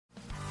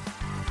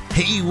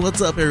Hey,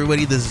 what's up,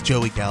 everybody? This is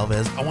Joey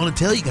Galvez. I want to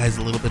tell you guys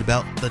a little bit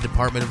about the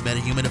Department of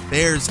Meta-Human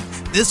Affairs.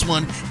 This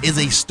one is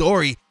a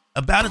story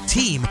about a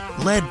team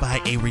led by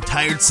a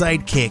retired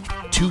sidekick,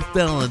 2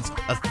 felons,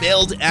 a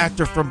failed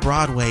actor from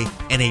Broadway,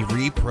 and a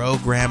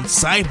reprogrammed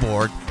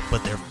cyborg.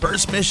 But their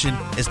first mission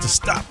is to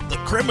stop the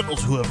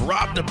criminals who have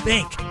robbed a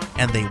bank,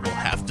 and they will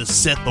have to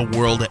set the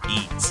world at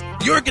ease.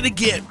 You're going to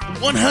get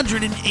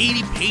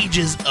 180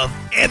 pages of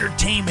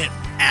entertainment,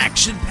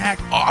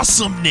 action-packed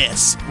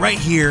awesomeness right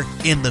here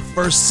in the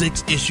first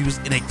 6 issues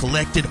in a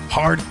collected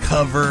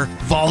hardcover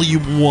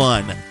volume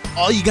 1.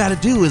 All you got to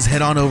do is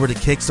head on over to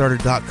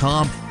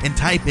Kickstarter.com and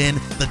type in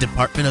the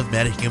Department of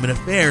Meta-Human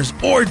Affairs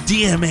or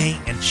DMA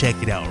and check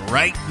it out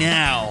right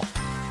now.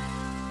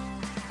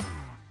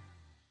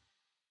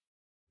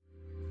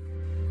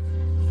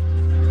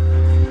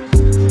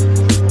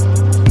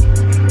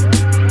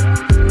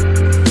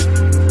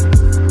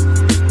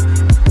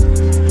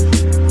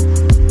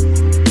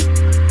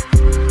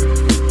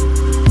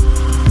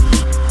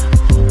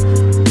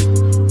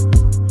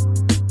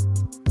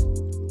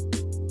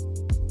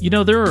 You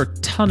know, there are a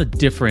ton of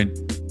different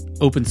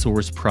open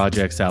source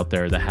projects out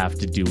there that have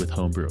to do with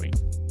homebrewing.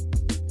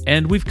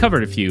 And we've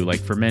covered a few, like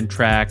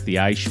Fermentrack, the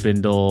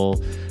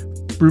Eisspindel,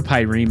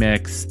 BrewPie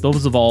Remix.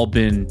 Those have all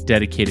been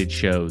dedicated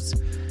shows.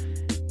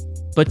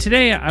 But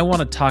today I want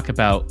to talk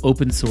about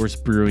open source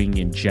brewing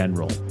in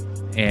general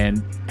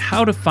and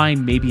how to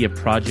find maybe a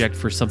project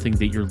for something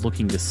that you're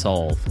looking to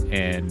solve.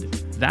 And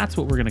that's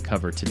what we're going to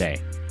cover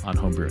today on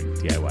Homebrewing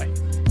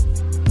DIY.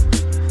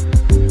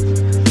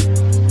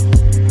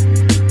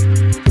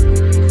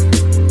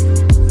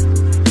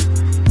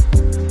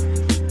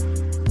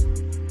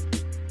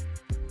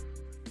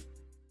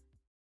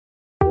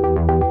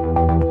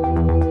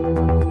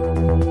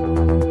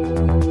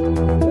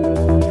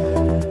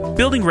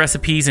 Building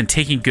recipes and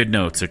taking good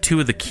notes are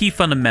 2 of the key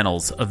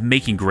fundamentals of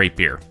making great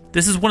beer.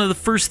 This is one of the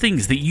first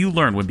things that you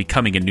learn when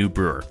becoming a new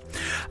brewer.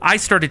 I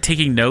started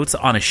taking notes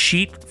on a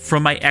sheet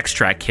from my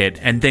extract kit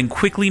and then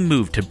quickly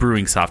moved to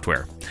brewing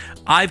software.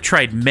 I've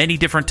tried many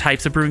different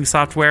types of brewing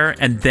software,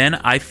 and then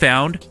I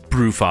found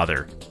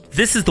Brewfather.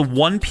 This is the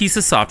one piece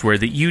of software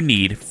that you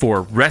need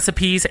for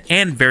recipes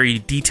and very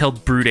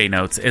detailed brew day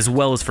notes, as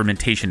well as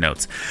fermentation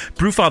notes.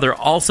 Brewfather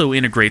also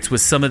integrates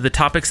with some of the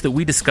topics that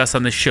we discuss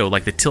on this show,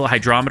 like the Till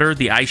Hydrometer,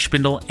 the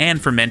Eisspindel, and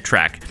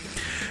Fermentrack.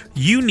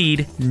 You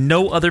need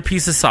no other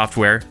piece of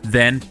software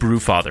than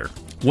Brewfather.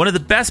 One of the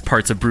best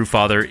parts of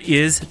Brewfather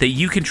is that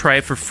you can try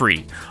it for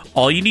free.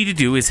 All you need to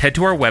do is head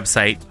to our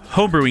website,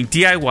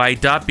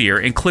 homebrewingdiy.beer,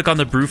 and click on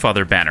the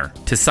Brewfather banner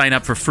to sign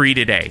up for free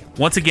today.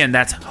 Once again,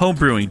 that's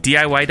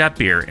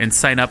homebrewingdiy.beer and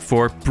sign up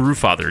for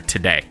Brewfather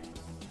today.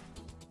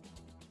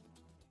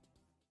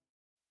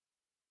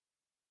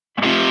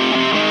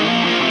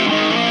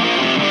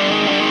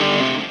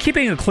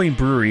 Keeping a clean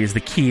brewery is the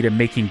key to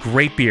making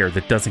great beer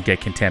that doesn't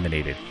get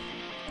contaminated.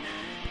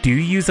 Do you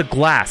use a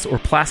glass or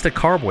plastic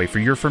carboy for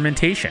your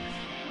fermentation?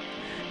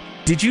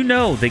 Did you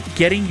know that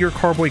getting your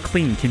carboy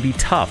clean can be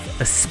tough,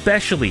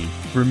 especially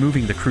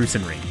removing the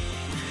crucian ring?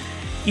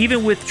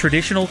 Even with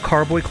traditional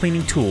carboy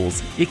cleaning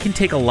tools, it can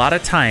take a lot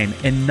of time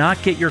and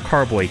not get your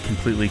carboy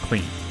completely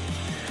clean.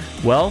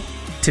 Well,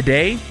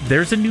 today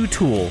there's a new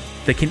tool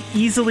that can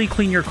easily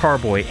clean your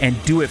carboy and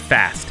do it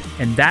fast,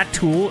 and that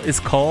tool is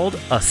called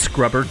a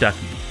Scrubber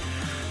Ducky.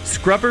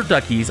 Scrubber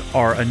Duckies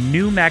are a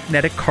new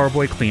magnetic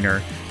carboy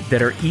cleaner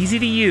that are easy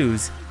to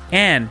use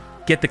and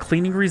get the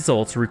cleaning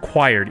results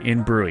required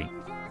in brewing.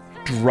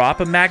 Drop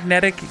a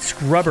magnetic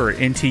scrubber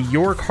into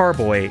your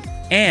carboy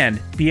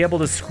and be able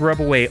to scrub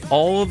away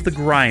all of the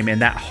grime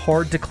and that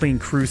hard to clean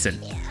crucian.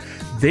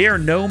 They are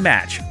no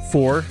match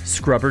for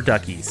Scrubber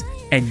Duckies,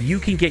 and you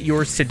can get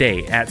yours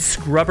today at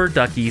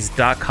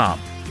scrubberduckies.com.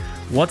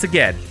 Once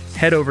again,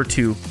 head over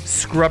to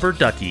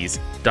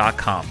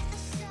scrubberduckies.com.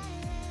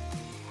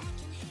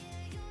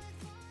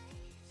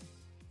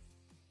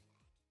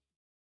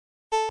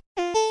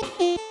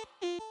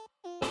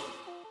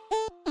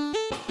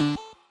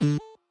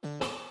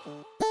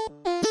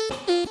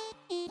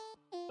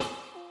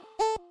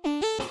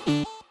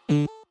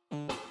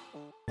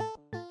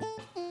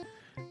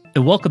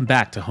 And welcome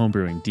back to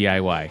Homebrewing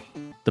DIY,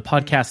 the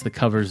podcast that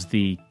covers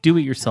the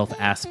do-it-yourself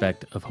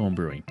aspect of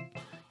homebrewing.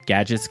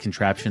 Gadgets,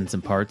 contraptions,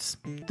 and parts,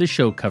 this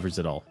show covers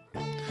it all.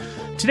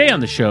 Today on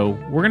the show,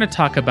 we're going to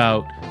talk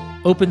about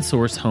open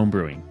source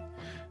homebrewing,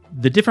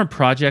 the different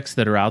projects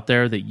that are out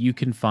there that you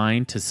can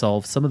find to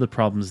solve some of the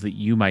problems that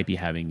you might be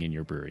having in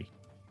your brewery.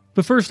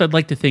 But first, I'd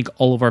like to thank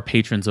all of our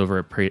patrons over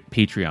at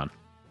Patreon.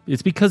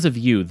 It's because of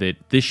you that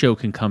this show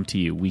can come to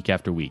you week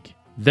after week.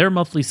 Their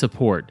monthly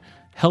support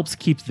helps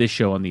keep this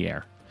show on the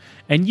air.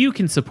 And you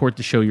can support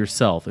the show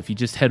yourself if you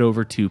just head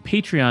over to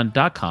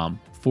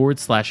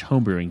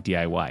patreon.com/homebrewing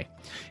DIY.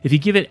 If you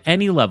give it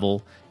any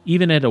level,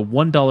 even at a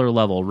 $1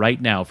 level right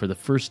now for the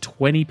first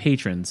 20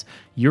 patrons,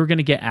 you're going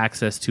to get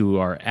access to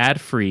our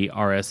ad-free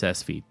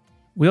RSS feed.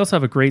 We also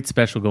have a great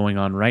special going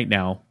on right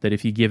now that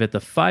if you give at the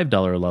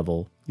 $5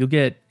 level, you'll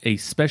get a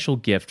special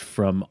gift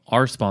from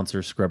our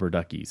sponsor, Scrubber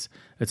Duckies.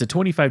 It's a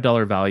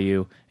 $25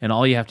 value, and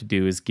all you have to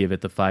do is give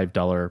it the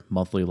 $5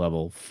 monthly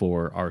level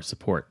for our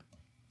support.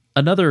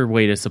 Another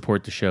way to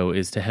support the show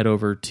is to head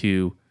over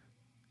to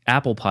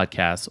Apple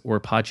Podcasts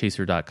or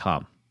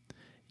podchaser.com.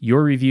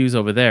 Your reviews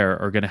over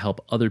there are going to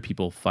help other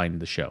people find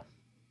the show.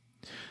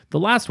 The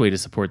last way to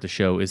support the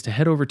show is to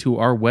head over to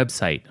our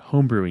website,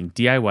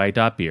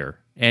 homebrewingdiy.beer,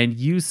 and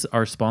use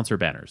our sponsor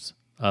banners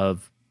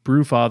of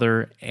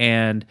Brewfather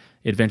and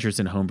Adventures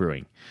in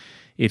Homebrewing.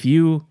 If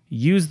you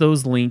use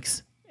those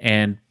links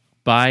and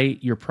buy,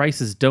 your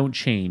prices don't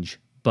change,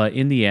 but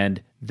in the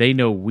end, they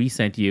know we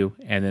sent you,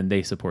 and then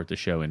they support the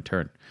show in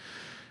turn.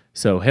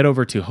 So head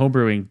over to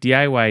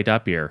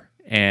homebrewingdiy.beer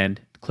and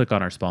click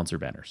on our sponsor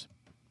banners.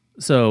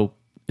 So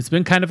it's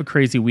been kind of a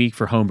crazy week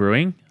for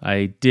homebrewing.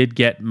 I did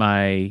get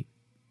my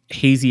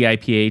hazy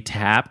IPA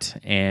tapped,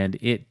 and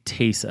it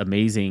tastes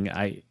amazing.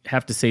 I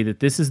have to say that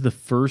this is the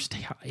first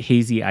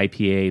hazy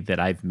IPA that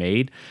I've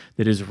made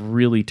that has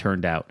really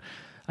turned out.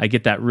 I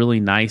get that really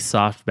nice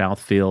soft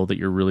mouthfeel that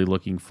you're really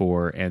looking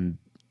for, and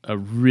a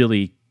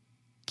really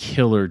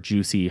killer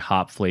juicy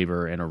hop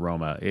flavor and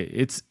aroma.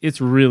 It's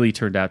really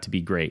turned out to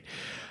be great.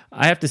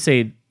 I have to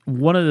say,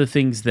 one of the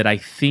things that I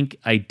think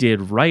I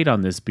did right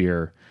on this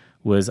beer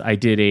was I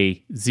did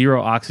a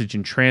zero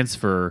oxygen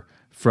transfer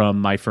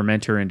from my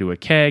fermenter into a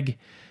keg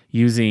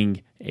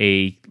using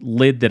a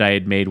lid that I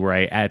had made where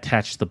I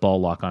attached the ball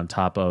lock on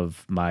top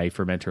of my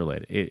fermenter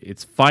lid.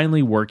 It's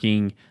finally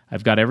working.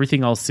 I've got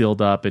everything all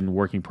sealed up and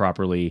working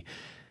properly.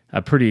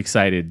 I'm pretty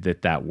excited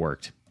that that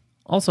worked.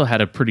 Also had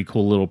a pretty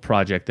cool little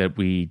project that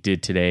we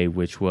did today,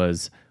 which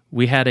was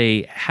we had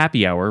a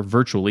happy hour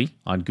virtually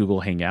on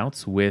Google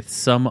Hangouts with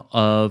some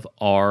of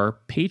our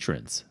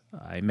patrons.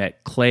 I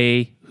met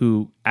Clay,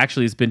 who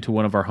actually has been to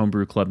one of our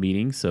homebrew club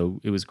meetings, so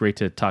it was great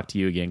to talk to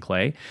you again,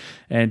 Clay.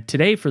 And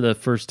today, for the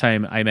first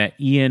time, I met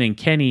Ian and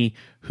Kenny,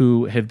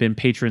 who have been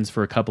patrons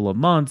for a couple of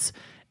months,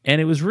 and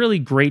it was really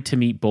great to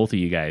meet both of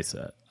you guys.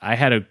 I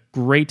had a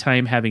great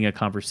time having a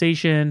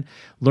conversation,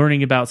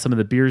 learning about some of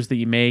the beers that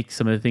you make,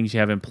 some of the things you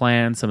have in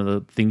plan, some of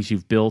the things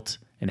you've built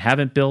and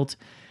haven't built.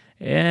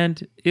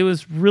 And it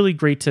was really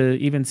great to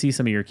even see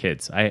some of your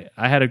kids. I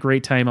had a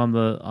great time on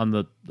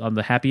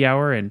the happy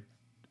hour, and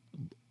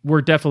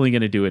we're definitely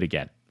going to do it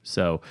again.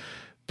 So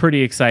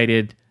pretty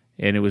excited,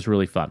 and it was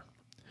really fun.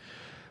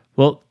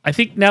 Well, I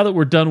think now that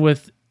we're done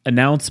with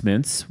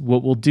announcements,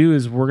 what we'll do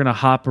is we're going to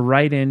hop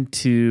right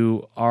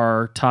into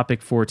our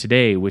topic for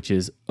today, which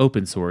is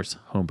open source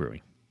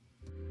homebrewing.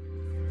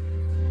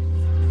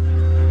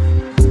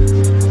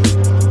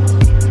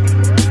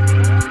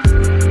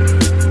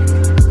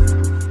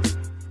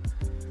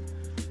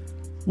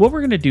 What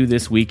we're going to do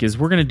this week is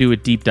we're going to do a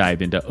deep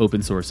dive into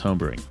open source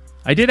homebrewing.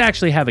 I did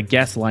actually have a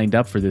guest lined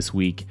up for this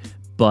week,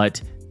 but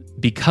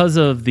because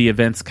of the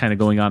events kind of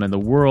going on in the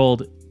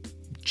world,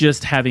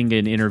 just having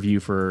an interview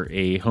for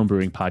a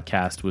homebrewing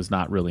podcast was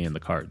not really in the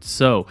cards.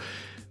 So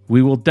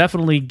we will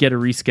definitely get a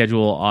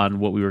reschedule on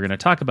what we were going to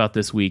talk about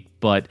this week,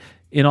 but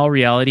in all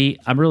reality,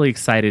 I'm really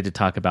excited to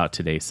talk about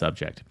today's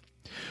subject.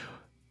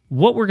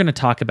 What we're going to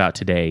talk about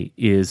today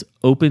is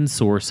open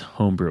source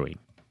homebrewing.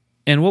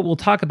 And what we'll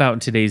talk about in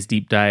today's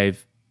deep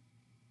dive,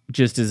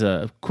 just as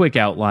a quick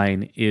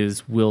outline,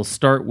 is we'll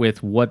start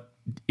with what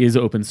is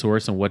open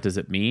source and what does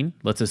it mean.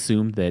 Let's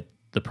assume that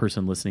the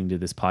person listening to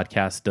this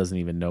podcast doesn't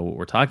even know what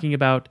we're talking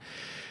about.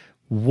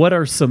 What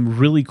are some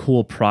really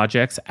cool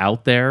projects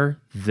out there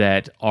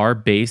that are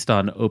based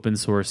on open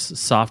source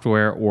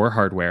software or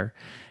hardware?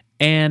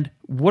 And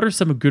what are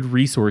some good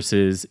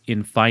resources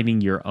in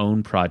finding your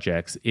own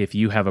projects if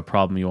you have a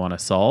problem you want to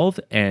solve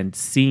and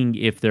seeing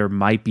if there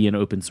might be an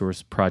open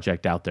source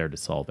project out there to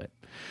solve it?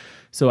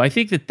 So I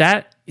think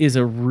that is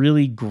a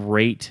really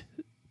great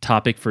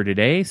topic for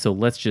today. So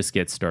let's just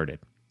get started.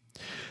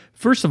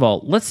 First of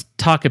all, let's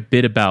talk a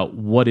bit about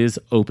what is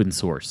open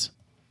source.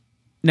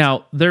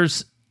 Now,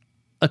 there's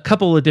a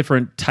couple of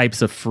different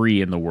types of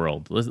free in the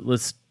world.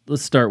 Let's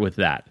start with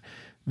that.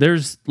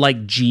 There's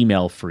like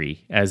Gmail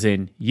free, as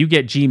in you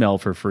get Gmail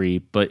for free,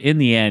 but in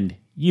the end,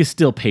 you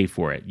still pay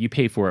for it. You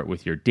pay for it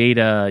with your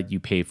data. You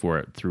pay for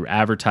it through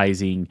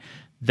advertising.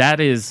 That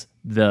is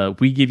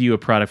we give you a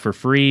product for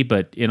free,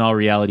 but in all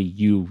reality,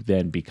 you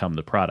then become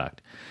the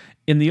product.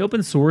 In the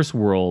open source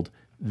world,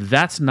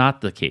 that's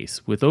not the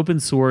case. With open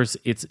source,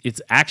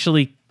 it's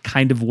actually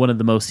kind of one of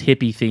the most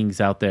hippie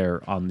things out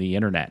there on the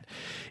internet,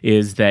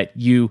 is that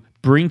you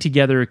bring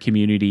together a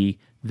community.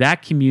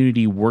 That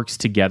community works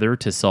together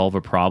to solve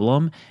a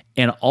problem,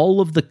 and all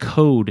of the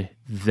code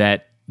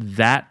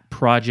that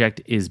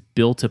project is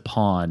built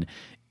upon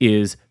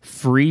is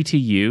free to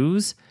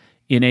use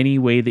in any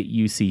way that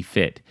you see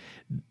fit.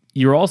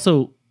 You're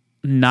also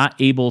not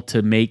able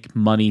to make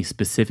money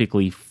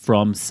specifically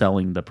from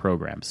selling the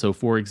program. So,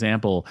 for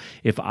example,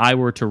 if I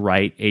were to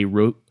write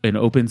an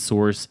open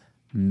source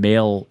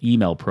mail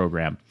email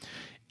program,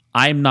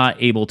 I'm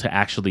not able to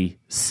actually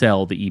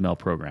sell the email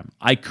program.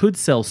 I could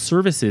sell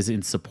services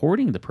in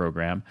supporting the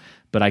program,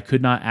 but I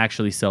could not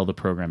actually sell the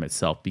program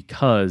itself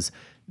because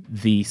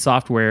the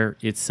software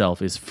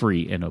itself is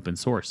free and open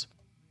source.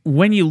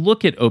 When you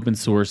look at open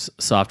source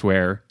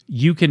software,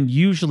 you can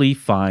usually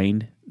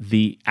find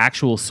the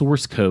actual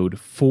source code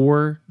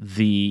for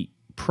the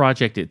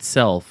project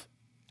itself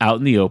out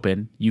in the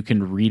open. You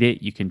can read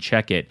it, you can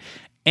check it,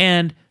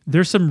 and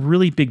there's some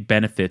really big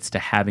benefits to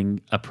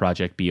having a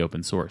project be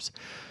open source.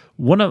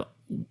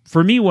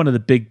 For me, one of the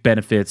big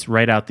benefits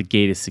right out the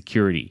gate is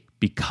security.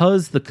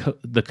 Because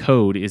the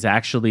code is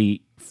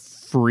actually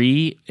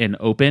free and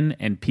open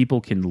and people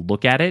can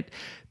look at it,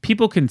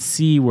 people can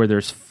see where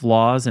there's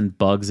flaws and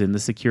bugs in the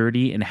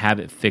security and have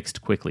it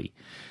fixed quickly.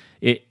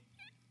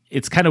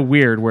 It's kind of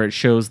weird where it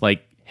shows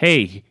like,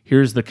 hey,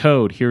 here's the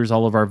code, here's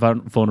all of our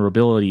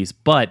vulnerabilities,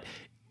 but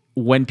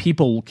when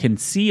people can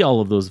see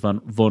all of those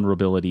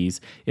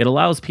vulnerabilities, it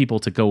allows people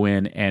to go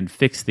in and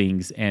fix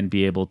things and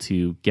be able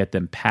to get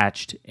them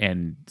patched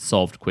and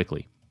solved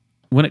quickly.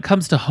 When it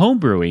comes to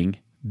homebrewing,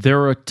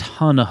 there are a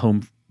ton of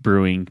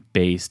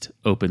homebrewing-based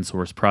open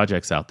source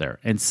projects out there,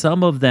 and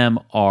some of them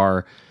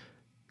are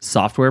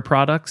software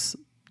products.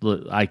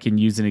 I can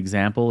use an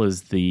example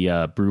as the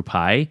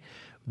BrewPi.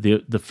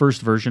 The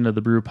first version of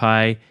the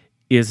BrewPi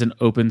is an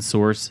open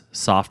source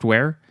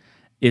software.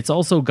 It's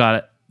also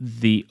got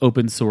the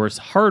open source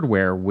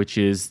hardware,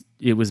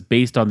 it was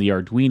based on the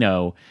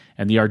Arduino,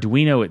 and the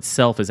Arduino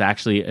itself is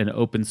actually an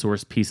open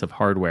source piece of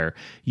hardware.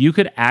 You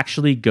could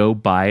actually go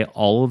buy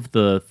all of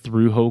the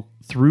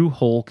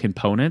through-hole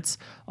components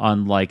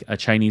on like a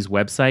Chinese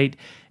website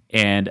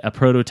and a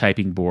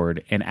prototyping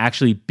board and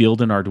actually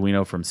build an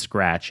Arduino from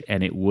scratch,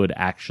 and it would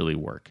actually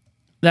work.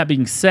 That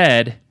being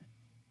said,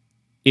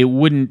 it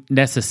wouldn't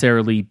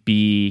necessarily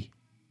be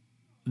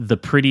the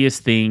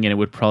prettiest thing, and it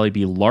would probably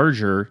be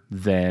larger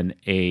than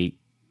a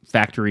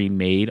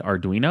factory-made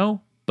Arduino,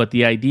 but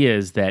the idea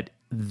is that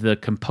the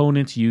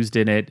components used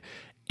in it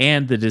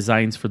and the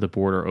designs for the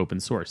board are open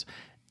source.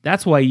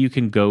 That's why you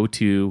can go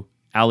to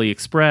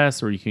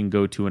AliExpress or you can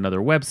go to another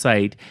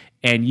website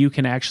and you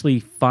can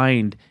actually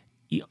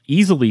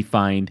easily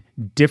find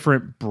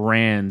different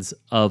brands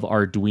of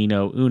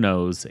Arduino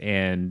Unos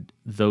and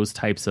those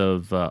types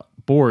of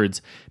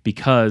boards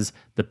because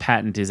the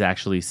patent is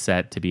actually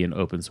set to be an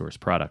open source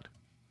product.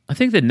 I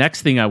think the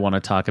next thing I want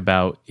to talk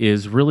about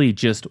is really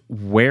just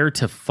where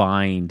to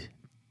find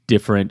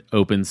different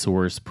open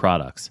source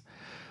products.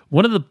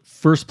 One of the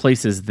first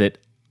places that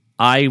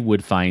I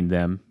would find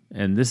them,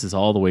 and this is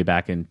all the way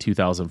back in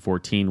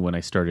 2014 when I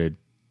started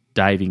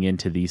diving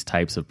into these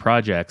types of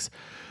projects,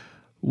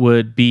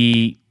 would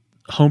be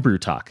Homebrew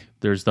Talk.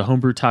 There's the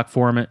Homebrew Talk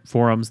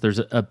forums. There's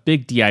a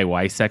big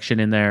DIY section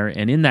in there.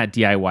 And in that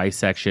DIY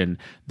section,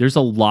 there's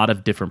a lot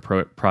of different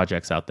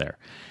projects out there.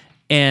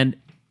 And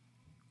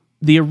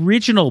the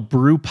original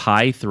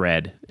BrewPi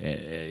thread,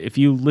 if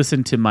you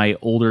listen to my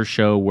older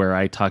show where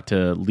I talk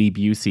to Lee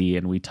Busey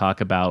and we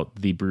talk about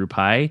the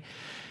BrewPi,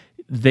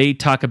 they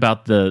talk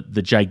about the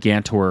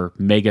Gigantor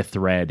mega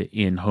thread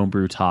in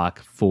Homebrew Talk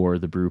for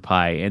the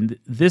BrewPi. And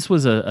this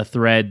was a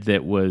thread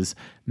that was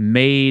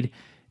made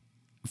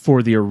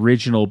for the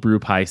original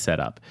BrewPi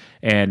setup.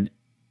 And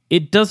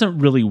it doesn't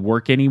really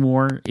work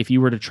anymore. If you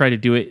were to try to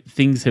do it,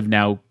 things have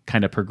now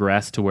kind of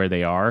progressed to where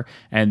they are.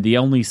 And the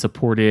only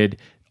supported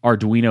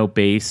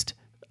Arduino-based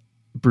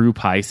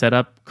BrewPi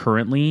setup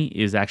currently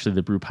is actually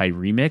the BrewPi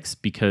Remix,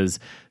 because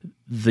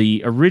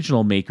the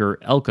original maker,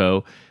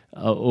 Elko,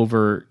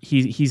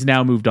 he's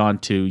now moved on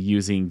to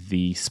using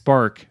the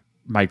Spark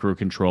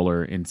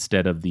microcontroller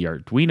instead of the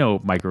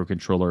Arduino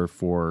microcontroller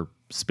for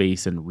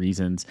space and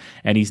reasons,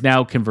 and he's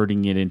now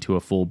converting it into a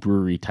full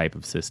brewery type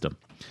of system.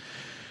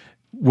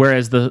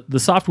 Whereas the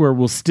software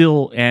will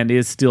still and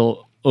is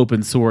still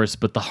open source,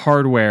 but the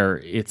hardware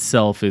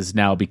itself has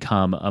now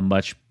become a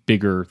much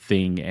bigger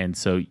thing, and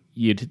so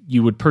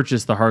you would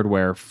purchase the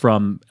hardware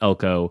from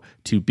Elko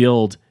to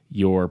build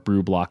your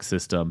brew block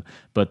system,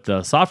 but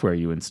the software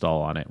you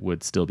install on it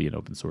would still be an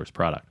open source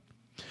product.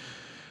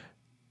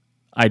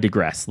 I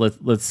digress.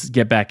 Let's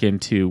get back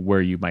into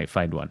where you might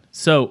find one.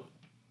 So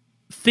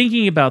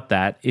thinking about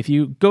that, if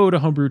you go to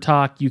Homebrew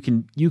Talk, you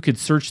could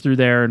search through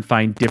there and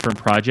find different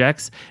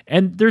projects.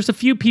 And there's a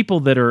few people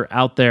that are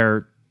out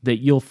there that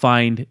you'll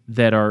find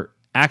that are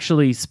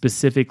actually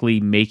specifically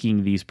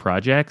making these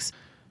projects.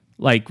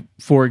 Like,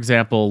 for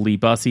example, Lee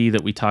Busey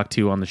that we talked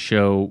to on the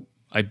show,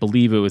 I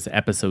believe it was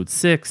episode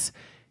 6.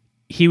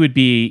 He would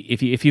be,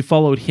 if you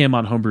followed him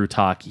on Homebrew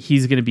Talk,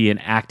 he's going to be an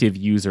active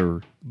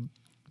user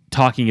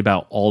talking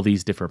about all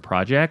these different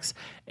projects.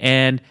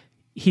 And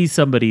he's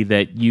somebody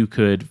that you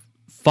could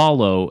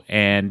follow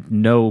and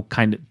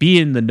be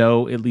in the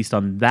know, at least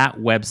on that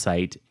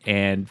website,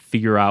 and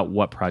figure out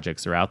what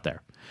projects are out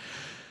there.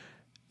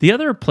 The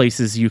other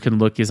places you can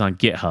look is on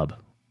GitHub.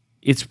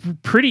 It's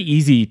pretty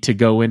easy to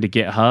go into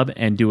GitHub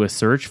and do a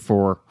search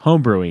for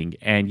homebrewing,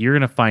 and you're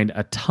going to find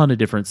a ton of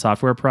different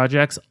software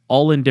projects,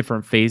 all in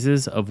different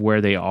phases of where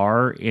they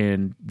are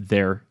in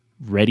their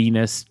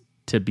readiness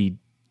to be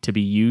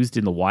used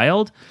in the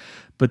wild.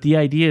 But the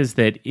idea is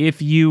that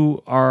if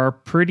you are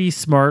pretty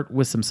smart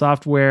with some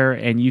software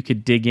and you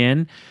could dig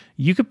in,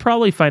 you could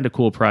probably find a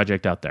cool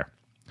project out there.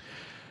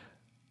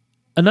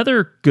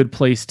 Another good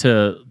place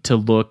to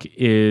look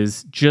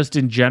is just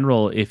in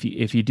general, if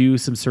you do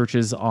some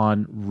searches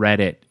on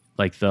Reddit,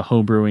 like the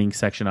homebrewing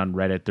section on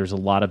Reddit, there's a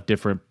lot of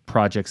different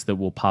projects that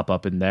will pop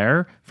up in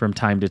there from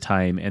time to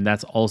time, and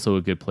that's also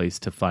a good place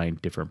to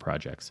find different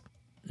projects.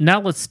 Now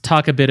let's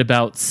talk a bit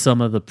about some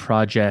of the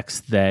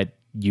projects that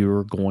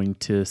you're going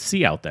to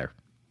see out there.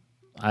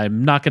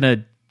 I'm not going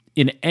to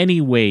in any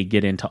way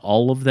get into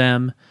all of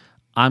them.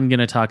 I'm going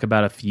to talk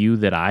about a few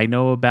that I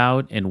know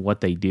about and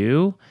what they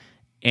do.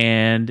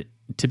 And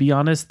to be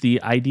honest, the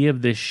idea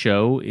of this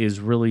show is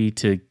really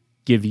to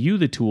give you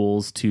the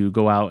tools to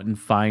go out and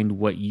find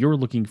what you're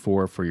looking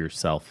for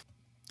yourself.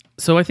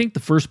 So I think the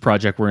first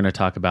project we're going to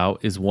talk about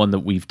is one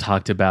that we've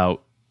talked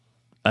about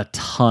a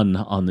ton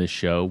on this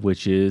show,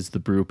 which is the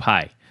Brew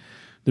Pi.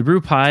 The Brew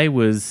Pi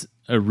was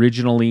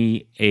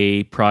originally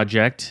a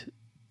project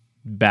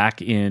back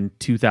in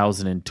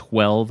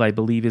 2012, I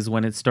believe is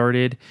when it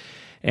started.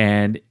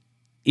 And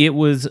it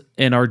was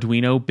an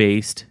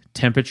Arduino-based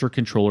temperature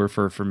controller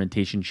for a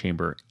fermentation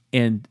chamber.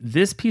 And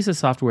this piece of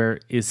software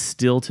is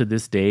still to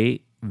this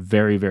day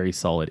very, very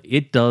solid.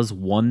 It does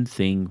one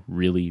thing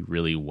really,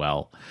 really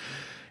well.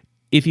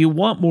 If you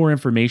want more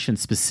information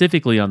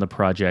specifically on the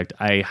project,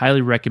 I highly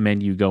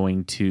recommend you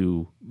going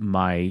to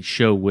my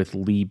show with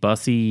Lee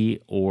Bussey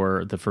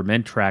or the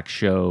Fermentrack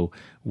show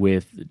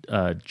with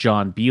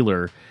John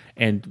Beeler.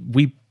 And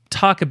we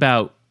talk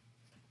about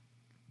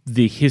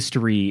the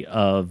history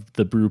of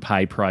the Brew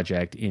Pi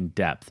project in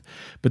depth.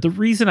 But the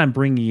reason I'm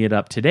bringing it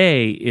up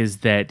today is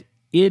that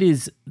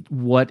there's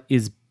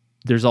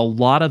a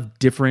lot of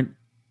different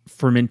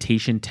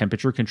fermentation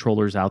temperature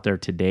controllers out there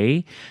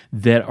today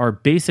that are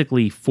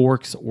basically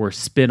forks or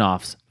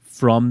spin-offs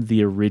from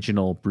the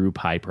original Brew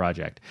Pi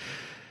project.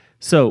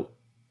 So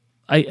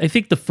I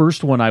think the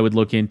first one I would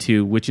look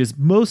into, which is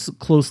most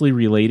closely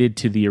related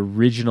to the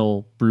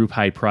original Brew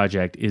Pi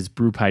project, is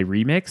Brew Pi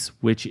Remix,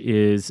 which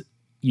is,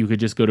 you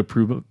could just go to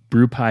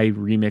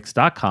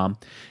brewpiremix.com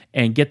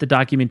and get the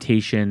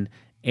documentation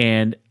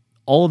and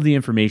all of the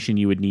information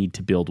you would need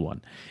to build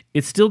one.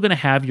 It's still going to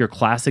have your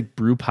classic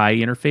Brew Pi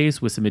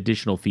interface with some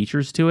additional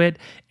features to it,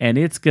 and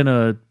it's going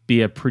to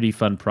be a pretty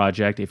fun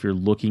project if you're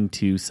looking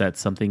to set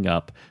something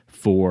up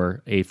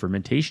for a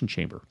fermentation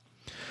chamber.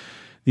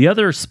 The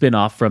other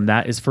spin-off from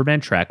that is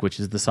Fermentrack, which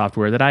is the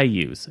software that I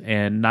use.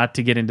 And not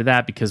to get into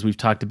that because we've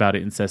talked about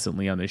it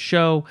incessantly on this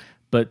show,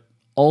 but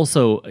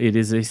also it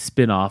is a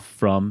spin-off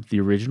from the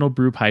original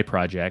Brew Pi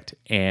project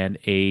and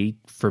a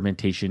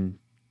fermentation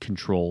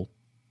control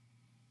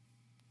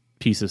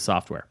piece of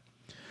software.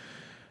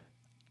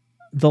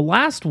 The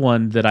last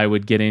one that I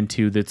would get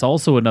into that's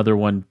also another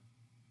one,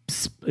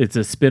 it's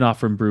a spin-off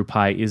from Brew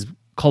Pi, is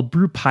called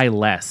Brew Pi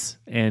Less.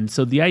 And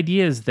so the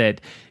idea is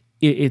that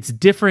it's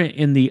different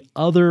in the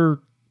other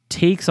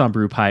takes on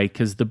Brew Pi,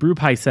 because the Brew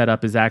Pi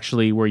setup is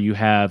actually where you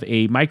have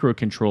a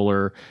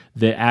microcontroller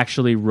that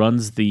actually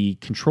runs the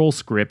control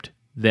script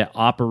that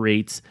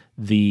operates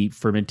the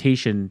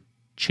fermentation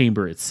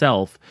chamber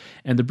itself,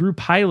 and the Brew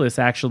Pi Less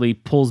actually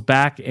pulls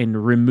back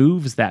and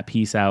removes that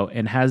piece out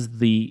and has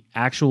the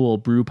actual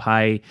Brew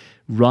Pi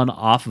run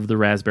off of the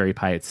Raspberry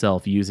Pi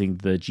itself using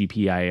the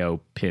GPIO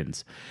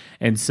pins.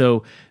 And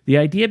so the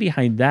idea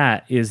behind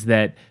that is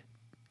that,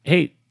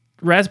 hey,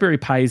 Raspberry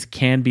Pis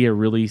can be a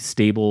really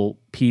stable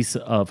piece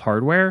of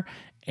hardware,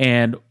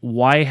 and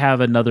why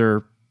have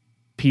another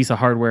piece of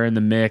hardware in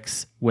the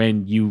mix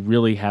when you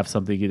really have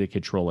something to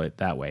control it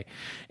that way?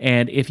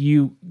 And if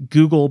you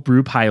Google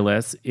Brew Pi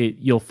Less,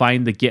 you'll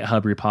find the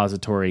GitHub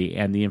repository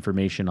and the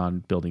information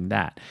on building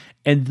that.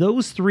 And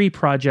those three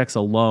projects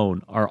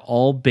alone are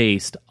all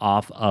based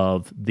off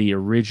of the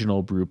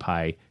original Brew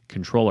Pi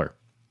controller.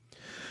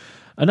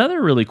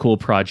 Another really cool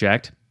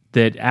project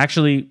that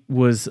actually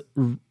was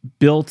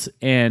built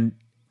and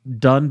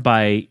done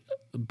by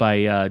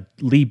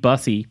Lee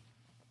Bussey,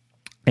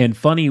 and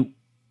funny,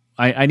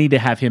 I need to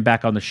have him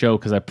back on the show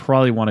because I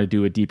probably want to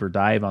do a deeper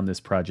dive on this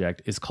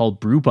project, is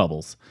called Brew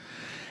Bubbles.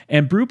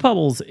 And Brew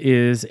Bubbles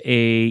is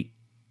a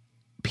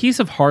piece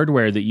of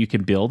hardware that you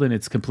can build, and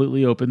it's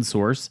completely open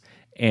source,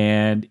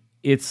 and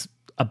it's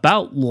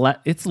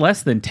it's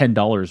less than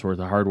 $10 worth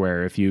of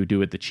hardware if you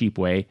do it the cheap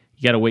way.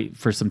 You got to wait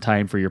for some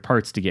time for your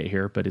parts to get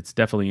here, but it's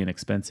definitely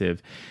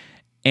inexpensive.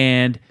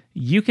 And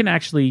you can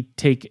actually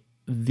take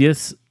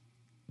this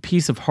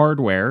piece of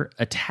hardware,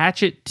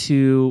 attach it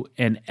to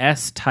an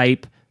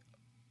S-type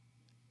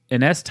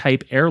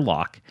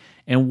airlock,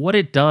 and what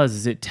it does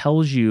is it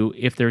tells you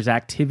if there's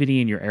activity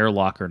in your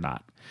airlock or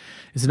not.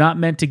 It's not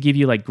meant to give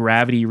you like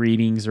gravity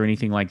readings or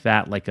anything like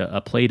that, like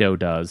a Play-Doh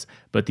does,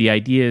 but the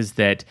idea is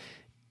that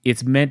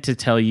it's meant to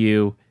tell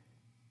you,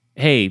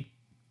 hey,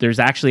 there's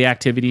actually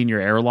activity in your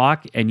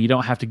airlock, and you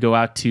don't have to go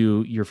out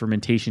to your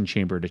fermentation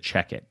chamber to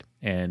check it.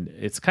 And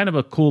it's kind of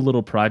a cool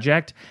little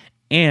project,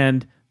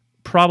 and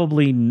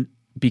probably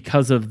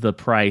because of the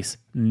price,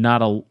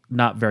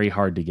 not very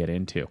hard to get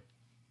into.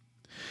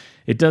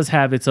 It does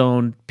have its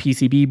own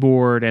PCB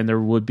board, and there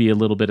would be a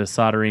little bit of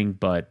soldering,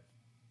 but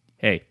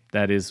hey,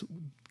 that is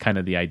kind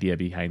of the idea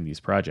behind these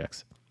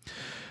projects.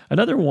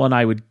 Another one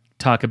I would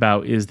talk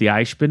about is the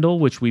iSpindle,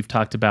 which we've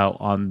talked about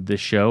on this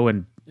show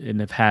and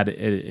have had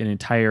an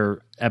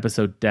entire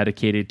episode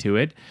dedicated to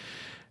it.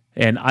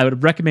 And I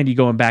would recommend you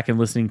going back and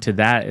listening to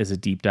that as a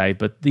deep dive.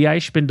 But the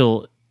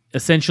iSpindle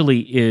essentially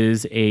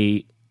is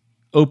a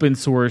open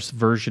source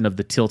version of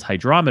the tilt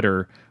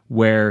hydrometer,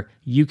 where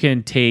you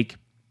can take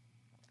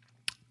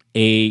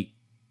a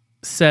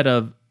set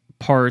of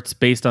parts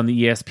based on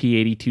the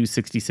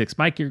ESP8266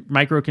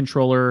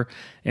 microcontroller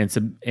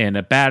and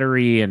a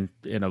battery and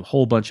a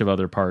whole bunch of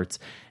other parts,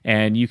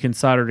 and you can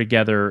solder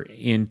together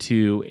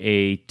into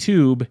a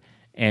tube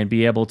and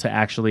be able to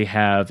actually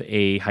have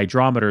a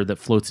hydrometer that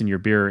floats in your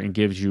beer and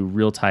gives you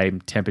real-time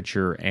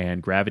temperature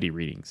and gravity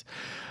readings.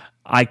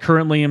 I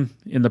currently am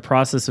in the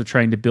process of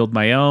trying to build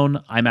my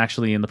own. I'm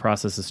actually in the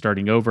process of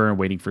starting over and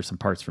waiting for some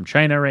parts from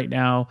China right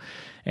now.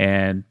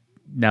 And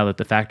now that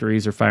the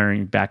factories are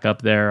firing back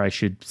up there, I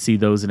should see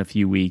those in a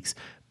few weeks.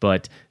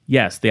 But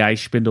yes, the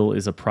iSpindle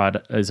is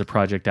a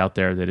project out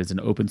there that is an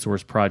open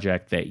source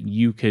project that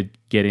you could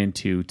get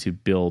into to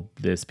build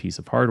this piece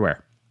of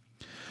hardware.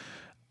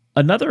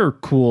 Another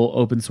cool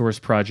open source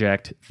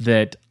project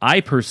that I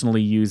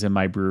personally use in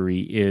my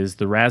brewery is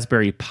the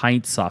Raspberry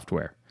Pints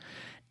software.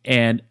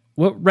 And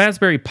what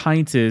Raspberry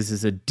Pints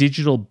is a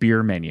digital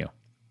beer menu.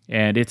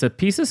 And it's a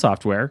piece of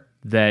software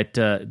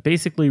that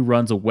basically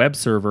runs a web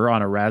server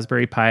on a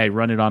Raspberry Pi. I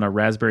run it on a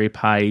Raspberry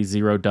Pi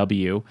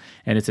 0W,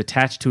 and it's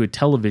attached to a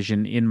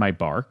television in my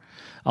bar.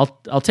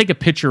 I'll take a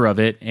picture of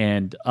it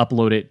and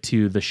upload it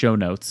to the show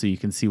notes so you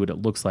can see what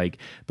it looks like.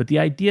 But the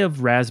idea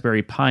of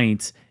Raspberry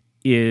Pints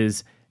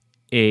is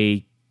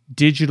a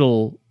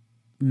digital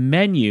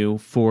menu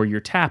for your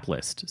tap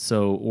list.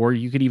 So, or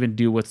you could even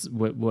do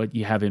what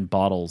you have in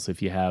bottles.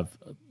 If you have,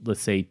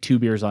 let's say, 2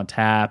 beers on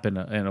tap and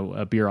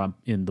a beer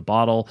in the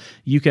bottle,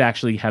 you could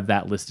actually have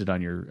that listed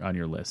on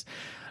your list.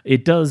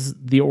 It does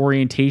the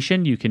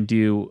orientation. You can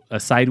do a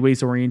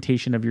sideways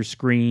orientation of your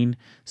screen,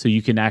 so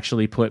you can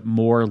actually put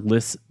more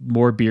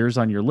beers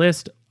on your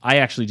list. I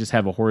actually just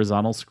have a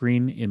horizontal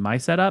screen in my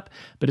setup,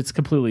 but it's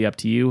completely up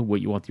to you what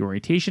you want the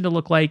orientation to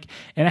look like.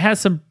 And it has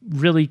some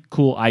really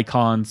cool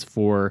icons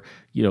for,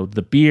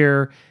 the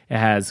beer. It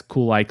has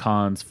cool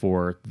icons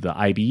for the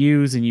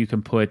IBUs, and you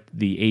can put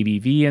the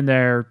ABV in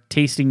there,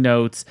 tasting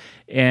notes,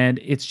 and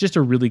it's just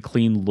a really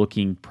clean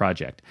looking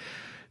project.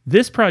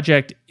 This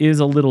project is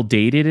a little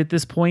dated at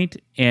this point,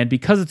 and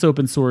because it's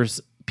open source,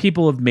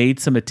 people have made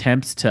some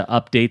attempts to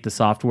update the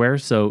software,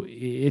 so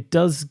it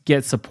does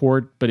get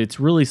support, but it's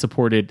really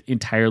supported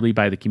entirely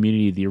by the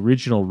community. The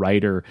original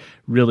writer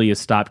really has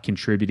stopped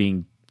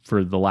contributing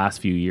for the last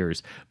few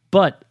years,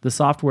 but the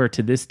software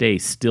to this day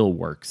still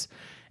works,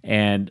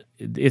 and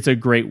it's a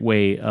great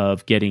way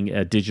of getting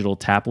a digital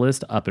tap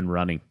list up and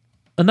running.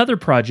 Another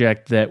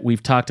project that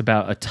we've talked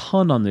about a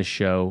ton on this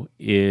show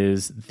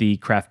is the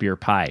Craft Beer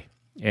Pi.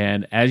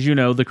 And as you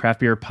know, the Craft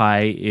Beer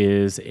Pi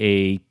is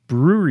a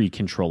brewery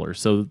controller.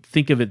 So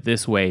think of it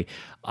this way.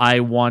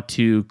 I want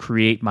to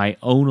create my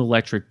own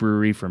electric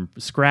brewery from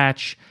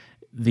scratch.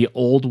 The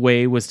old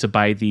way was to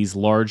buy these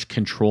large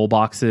control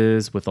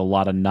boxes with a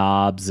lot of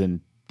knobs and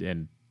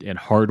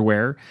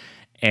hardware.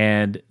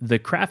 And the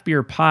Craft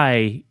Beer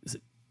Pi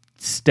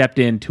stepped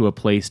into a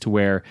place to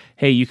where,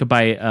 hey, you could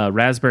buy a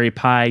Raspberry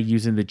Pi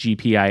using the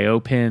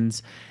GPIO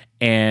pins,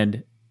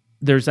 and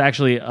there's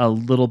actually a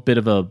little bit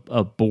of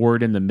a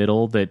board in the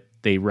middle that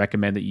they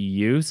recommend that you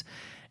use.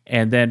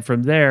 And then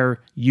from there,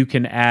 you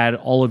can add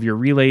all of your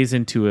relays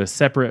into a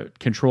separate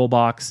control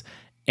box.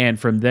 And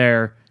from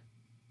there,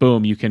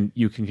 boom, you can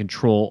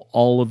control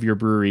all of your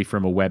brewery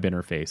from a web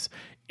interface.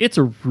 It's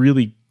a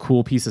really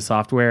cool piece of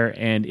software,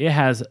 and it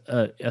has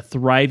a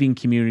thriving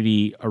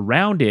community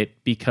around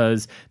it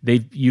because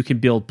you can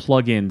build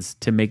plugins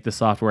to make the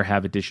software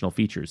have additional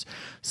features.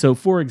 So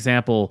for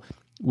example,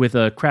 with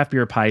a Craft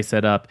Beer Pi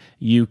setup,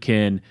 you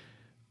can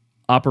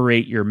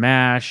operate your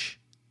mash,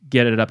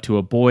 get it up to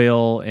a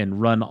boil,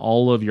 and run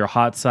all of your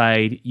hot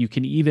side. You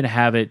can even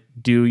have it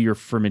do your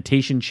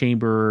fermentation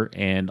chamber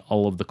and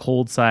all of the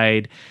cold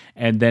side.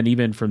 And then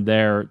even from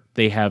there,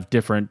 they have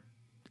different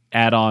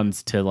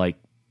add-ons to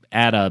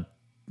add a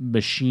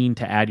machine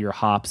to add your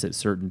hops at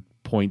certain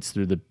points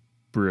through the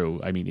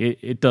brew. I mean,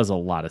 it does a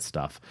lot of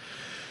stuff.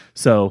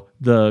 So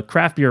the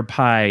Craft Beer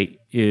Pi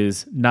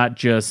is not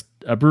just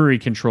a brewery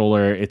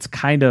controller, it's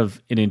kind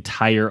of an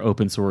entire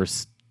open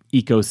source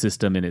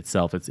ecosystem in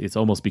itself. It's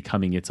almost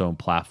becoming its own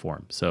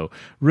platform. So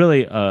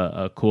really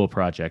a cool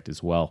project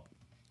as well.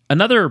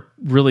 Another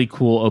really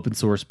cool open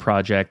source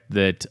project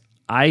that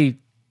I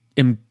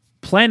am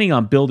planning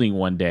on building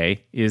one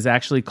day is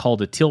actually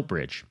called a tilt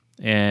bridge.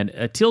 And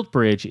a tilt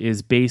bridge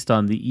is based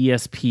on the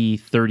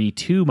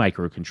ESP32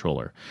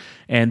 microcontroller.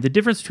 And the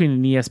difference between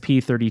an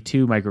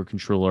ESP32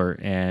 microcontroller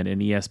and an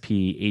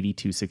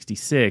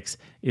ESP8266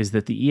 is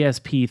that the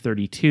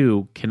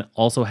ESP32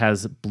 also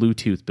has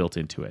Bluetooth built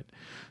into it.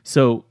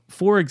 So,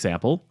 for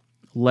example,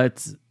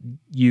 let's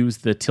use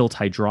the tilt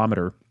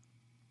hydrometer,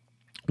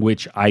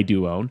 which I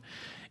do own.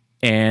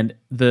 And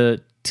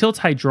the tilt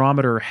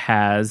hydrometer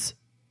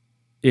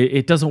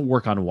it doesn't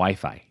work on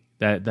Wi-Fi.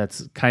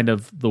 That's kind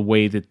of the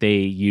way that they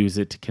use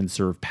it to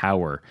conserve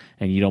power,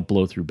 and you don't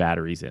blow through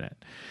batteries in it.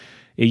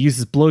 It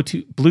uses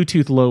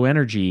Bluetooth low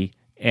energy,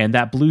 and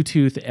that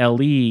Bluetooth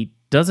LE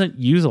doesn't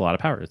use a lot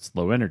of power. It's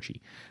low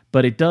energy,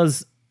 but it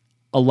does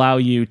allow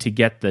you to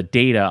get the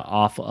data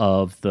off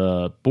of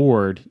the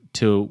board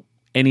to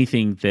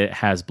anything that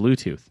has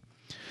Bluetooth.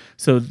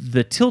 So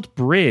the Tilt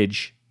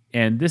Bridge,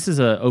 and this is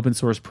an open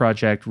source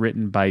project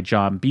written by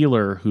John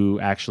Beeler, who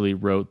actually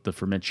wrote the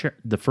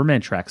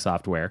Fermentrack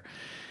software.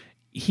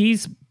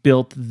 He's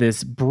built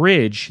this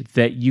bridge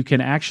that you can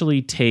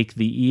actually take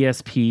the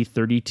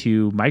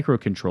ESP32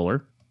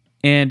 microcontroller,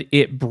 and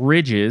it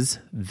bridges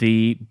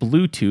the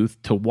Bluetooth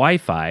to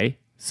Wi-Fi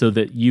so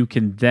that you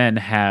can then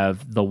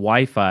have the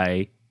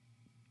Wi-Fi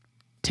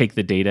take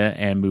the data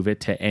and move it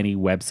to any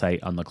website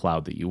on the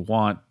cloud that you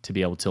want to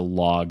be able to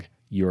log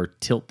your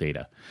Tilt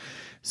data.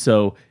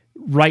 So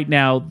right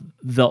now,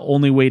 the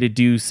only way to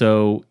do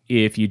so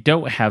if you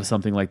don't have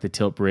something like the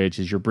Tilt Bridge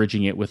is you're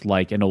bridging it with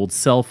like an old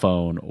cell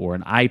phone or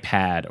an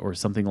iPad or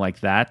something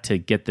like that to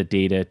get the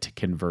data to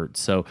convert.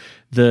 So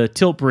the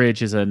Tilt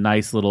Bridge is a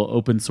nice little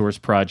open source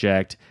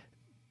project.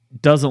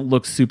 Doesn't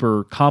look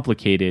super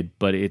complicated,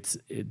 but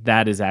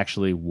that is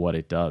actually what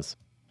it does.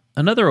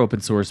 Another open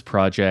source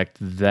project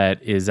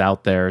that is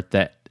out there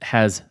that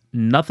has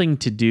nothing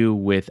to do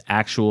with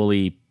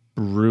actually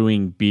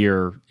brewing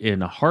beer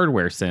in a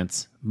hardware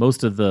sense.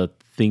 Most of the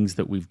things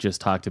that we've just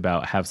talked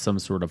about have some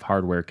sort of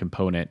hardware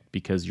component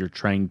because you're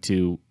trying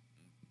to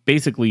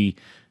basically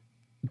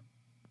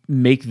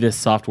make this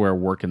software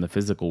work in the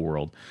physical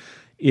world.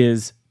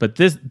 But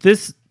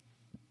this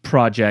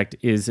project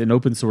is an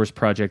open source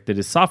project that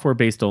is software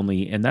based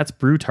only, and that's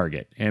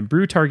BrewTarget. And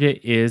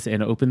BrewTarget is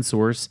an open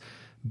source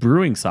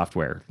brewing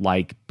software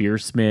like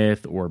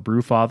Beersmith or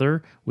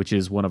Brewfather, which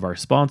is one of our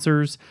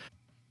sponsors.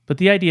 But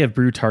the idea of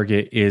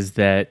BrewTarget is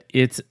that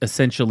it's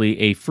essentially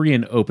a free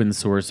and open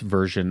source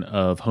version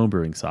of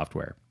homebrewing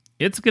software.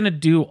 It's going to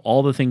do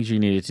all the things you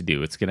need it to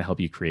do. It's going to help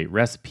you create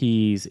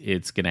recipes.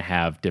 It's going to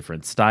have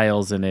different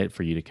styles in it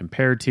for you to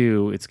compare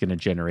to. It's going to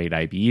generate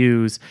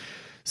IBUs.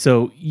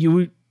 So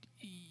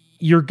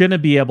you're going to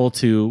be able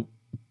to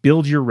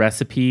build your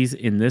recipes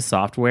in this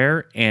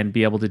software and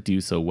be able to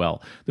do so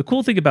well. The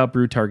cool thing about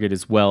BrewTarget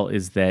as well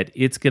is that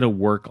it's going to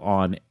work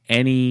on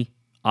any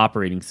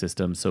operating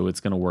system. So it's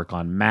going to work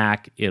on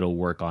Mac, it'll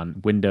work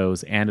on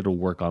Windows, and it'll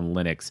work on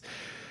Linux.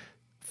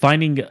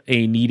 Finding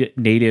a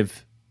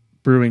native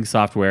brewing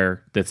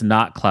software that's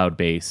not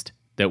cloud-based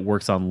that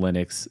works on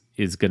Linux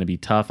is going to be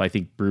tough. I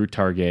think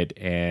BrewTarget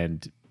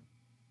and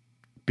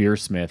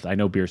Beersmith, I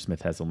know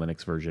Beersmith has a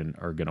Linux version,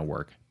 are going to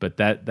work, but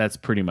that's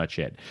pretty much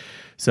it.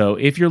 So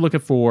if you're looking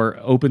for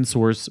open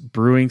source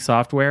brewing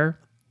software,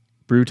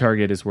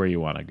 BrewTarget is where you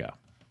want to go.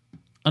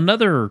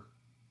 Another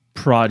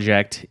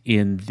project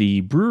in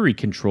the brewery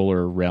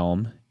controller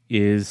realm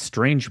is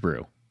Strange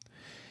Brew.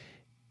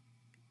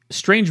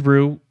 Strange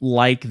Brew,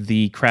 like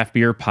the Craft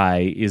Beer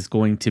Pi, is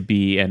going to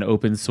be an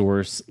open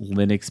source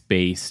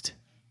Linux-based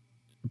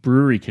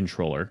brewery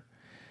controller.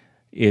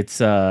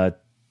 It's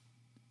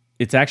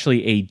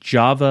actually a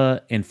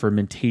Java and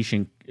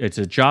fermentation. It's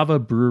a Java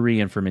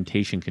brewery and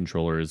fermentation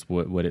controller is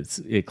what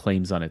it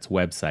claims on its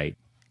website.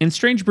 And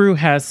Strange Brew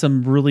has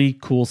some really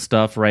cool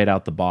stuff right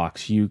out the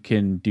box. You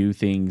can do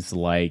things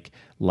like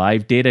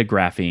live data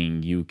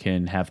graphing. You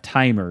can have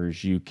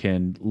timers. You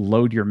can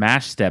load your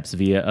mash steps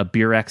via a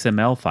beer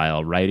XML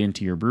file right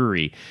into your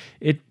brewery.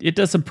 It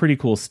does some pretty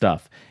cool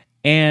stuff.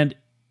 And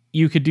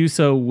you could do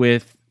so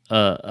with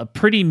a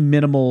pretty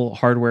minimal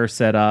hardware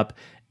setup,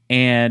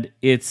 and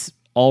it's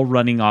all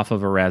running off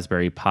of a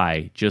Raspberry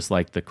Pi, just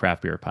like the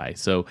Craft Beer Pi.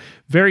 So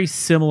very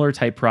similar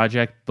type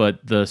project,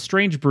 but the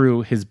Strange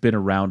Brew has been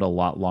around a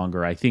lot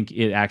longer. I think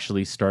it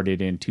actually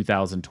started in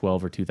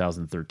 2012 or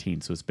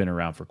 2013, so it's been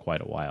around for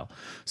quite a while.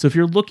 So if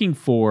you're looking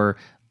for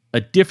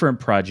a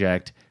different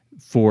project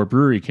for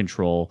brewery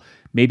control,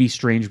 maybe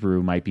Strange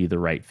Brew might be the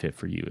right fit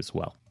for you as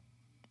well.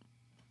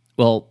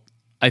 Well,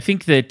 I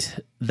think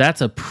that's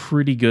a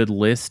pretty good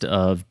list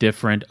of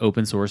different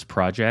open source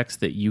projects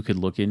that you could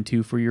look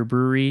into for your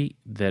brewery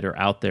that are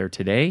out there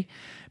today.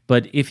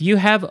 But if you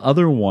have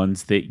other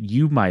ones that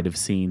you might have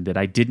seen that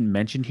I didn't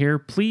mention here,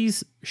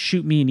 please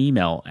shoot me an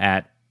email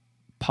at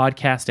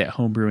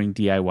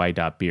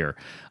podcast@homebrewingdiy.beer.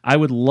 I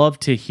would love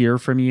to hear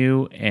from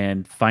you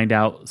and find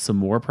out some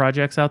more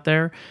projects out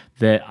there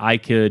that I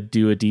could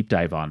do a deep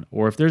dive on.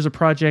 Or if there's a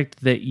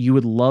project that you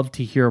would love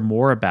to hear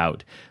more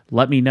about,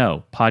 let me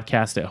know.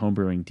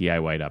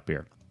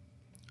 podcast@homebrewingdiy.beer.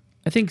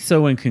 I think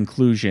so in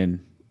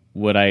conclusion,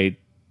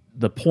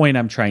 the point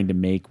I'm trying to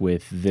make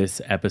with this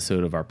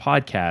episode of our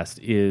podcast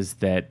is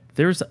that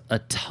there's a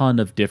ton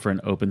of different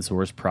open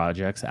source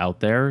projects out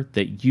there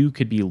that you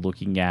could be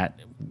looking at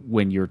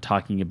when you're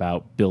talking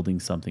about building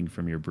something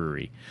from your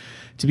brewery.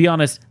 To be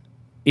honest,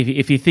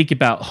 if you think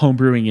about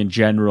homebrewing in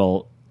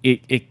general,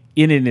 it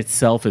in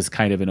itself is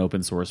kind of an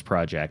open source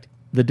project.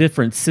 The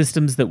different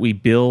systems that we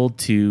build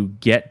to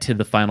get to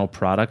the final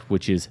product,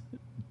 which is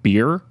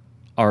beer,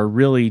 are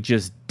really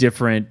just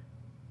different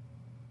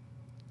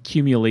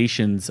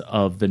accumulations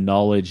of the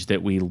knowledge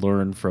that we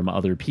learn from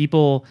other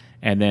people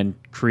and then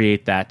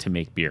create that to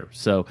make beer.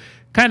 So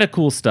kind of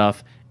cool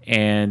stuff.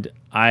 And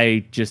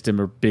I just am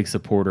a big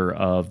supporter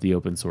of the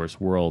open source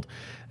world.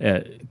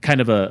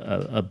 Kind of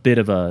a bit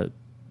of a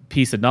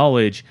piece of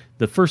knowledge.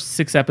 The first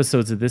 6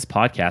 episodes of this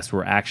podcast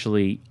were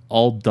actually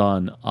all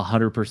done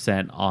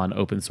 100% on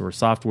open source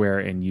software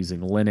and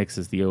using Linux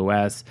as the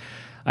OS.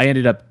 I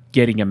ended up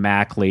getting a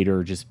Mac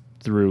later just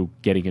through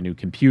getting a new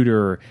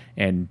computer,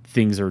 and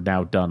things are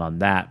now done on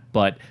that.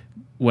 But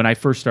when I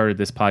first started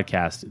this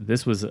podcast,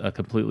 this was a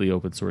completely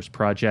open source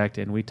project,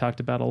 and we talked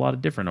about a lot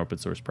of different open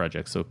source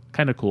projects. So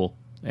kind of cool,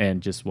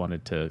 and just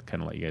wanted to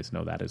kind of let you guys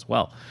know that as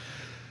well.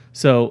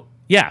 So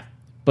yeah,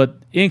 but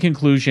in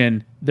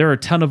conclusion, there are a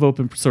ton of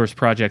open source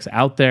projects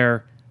out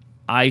there.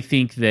 I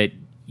think that,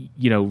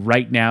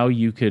 right now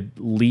you could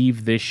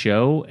leave this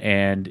show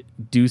and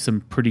do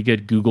some pretty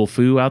good Google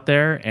foo out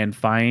there and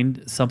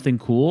find something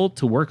cool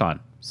to work on.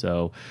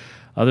 So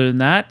other than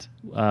that,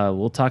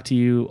 we'll talk to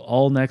you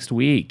all next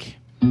week.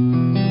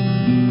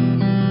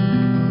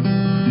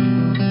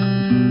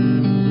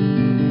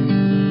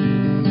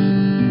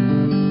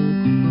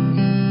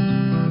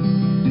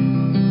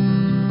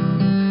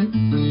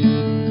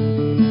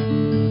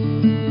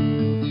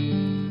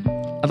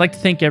 I'd like to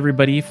thank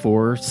everybody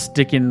for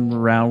sticking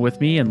around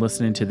with me and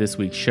listening to this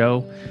week's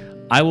show.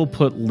 I will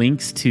put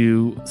links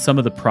to some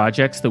of the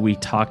projects that we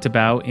talked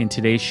about in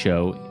today's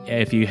show.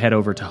 If you head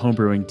over to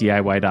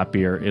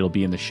homebrewingdiy.beer, it'll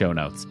be in the show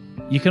notes.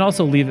 You can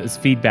also leave us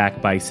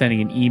feedback by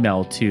sending an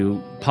email to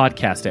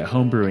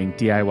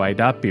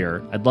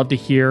podcast@homebrewingdiy.beer. I'd love to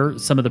hear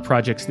some of the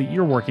projects that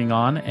you're working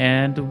on,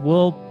 and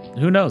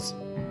who knows,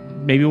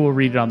 maybe we'll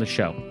read it on the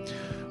show.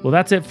 Well,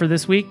 that's it for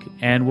this week,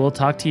 and we'll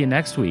talk to you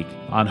next week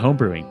on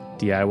Homebrewing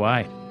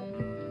DIY.